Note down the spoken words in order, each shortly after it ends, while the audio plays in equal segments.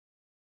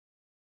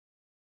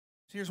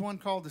So here's one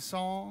called The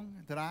Song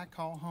That I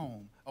Call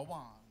Home. A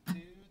 1, 2,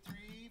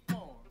 3,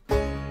 4.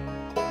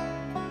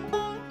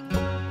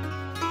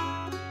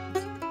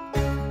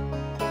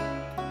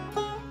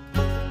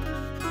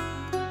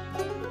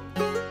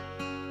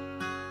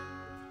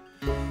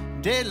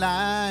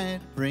 Daylight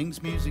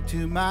brings music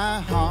to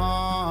my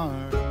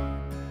heart,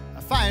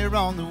 a fire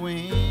on the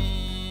wind,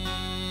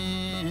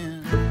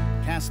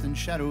 casting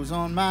shadows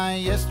on my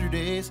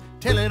yesterdays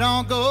till it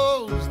all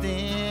goes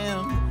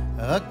dim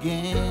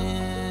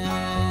again.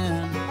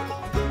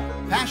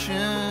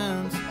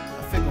 Passion's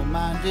a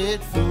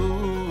fickle-minded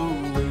fool,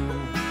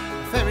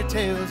 fairy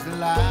tales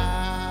delight,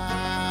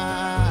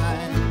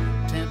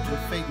 tempting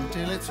fate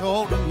until it's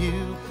holding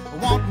you,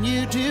 wanting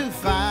you to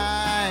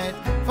fight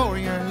for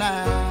your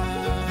life.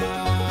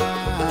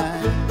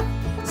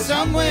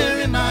 Somewhere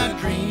in my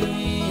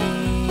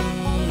dreams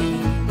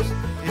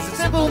is a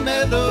simple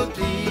melody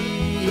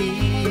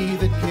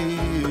that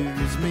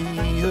carries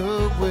me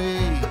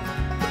away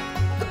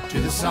to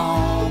the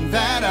song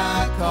that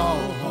I call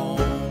home.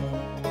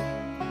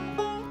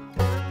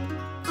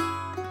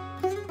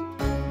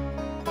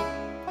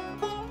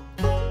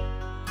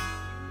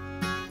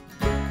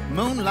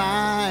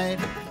 Moonlight,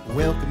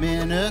 welcome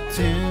in a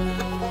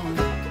tune,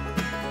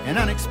 an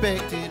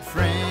unexpected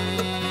friend,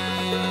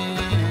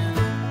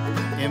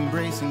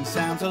 embracing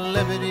sounds of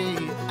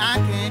levity I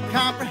can't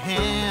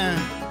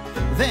comprehend.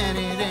 Then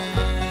it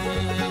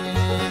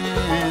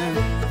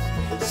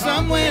ends.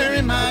 Somewhere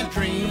in my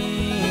dreams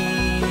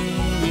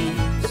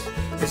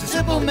it's a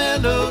simple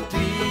melody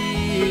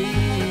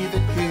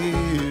that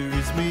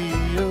carries me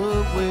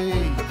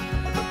away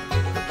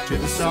to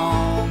the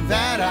song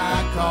that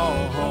I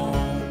call home.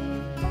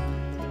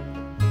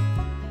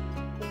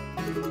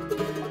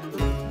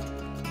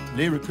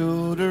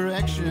 Lyrical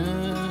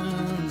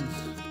directions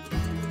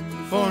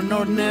for an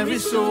ordinary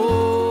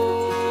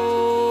soul.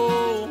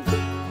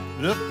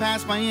 Look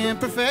past my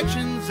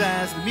imperfections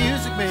as the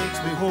music makes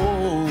me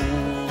whole.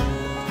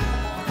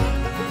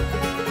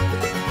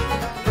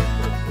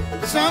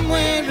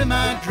 Somewhere in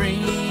my dreams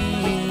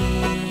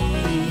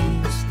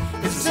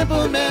it's a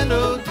simple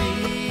melody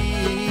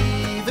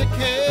that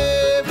carries